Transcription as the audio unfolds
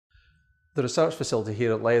The research facility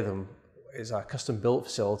here at Lathom is a custom-built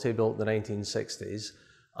facility built in the 1960s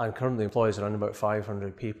and currently employs around about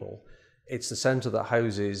 500 people. It's the centre that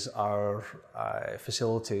houses our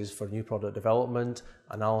facilities for new product development,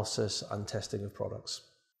 analysis and testing of products.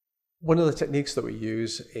 One of the techniques that we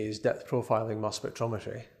use is depth profiling mass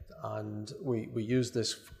spectrometry, and we use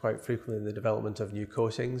this quite frequently in the development of new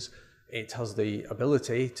coatings. It has the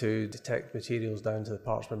ability to detect materials down to the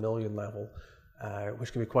parts per million level,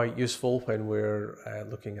 which can be quite useful when we're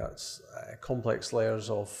looking at complex layers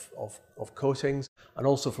of coatings, and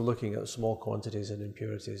also for looking at small quantities and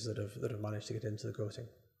impurities that have managed to get into the coating.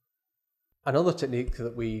 Another technique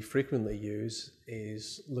that we frequently use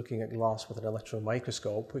is looking at glass with an electron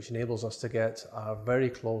microscope, which enables us to get a very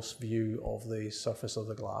close view of the surface of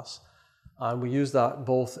the glass. And we use that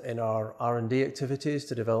both in our R&D activities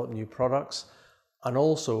to develop new products, and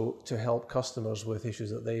also to help customers with issues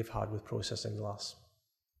that they've had with processing glass.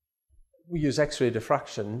 We use X-ray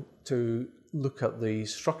diffraction to look at the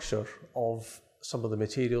structure of some of the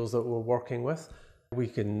materials that we're working with. We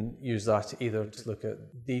can use that either to look at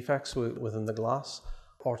defects within the glass,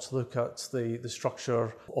 or to look at the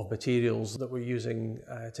structure of materials that we're using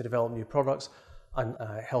to develop new products, and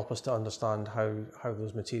help us to understand how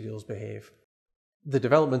those materials behave. The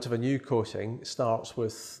development of a new coating starts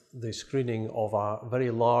with the screening of a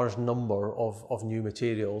very large number of new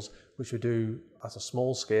materials, which we do at a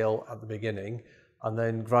small scale at the beginning, and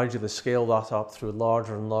then gradually scale that up through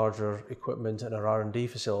larger and larger equipment in our R&D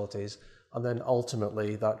facilities, and then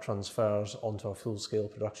ultimately that transfers onto our full-scale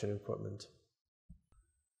production equipment.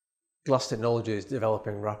 Glass technology is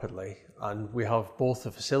developing rapidly, and we have both the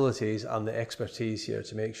facilities and the expertise here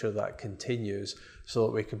to make sure that continues so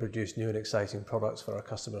that we can produce new and exciting products for our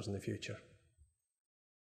customers in the future.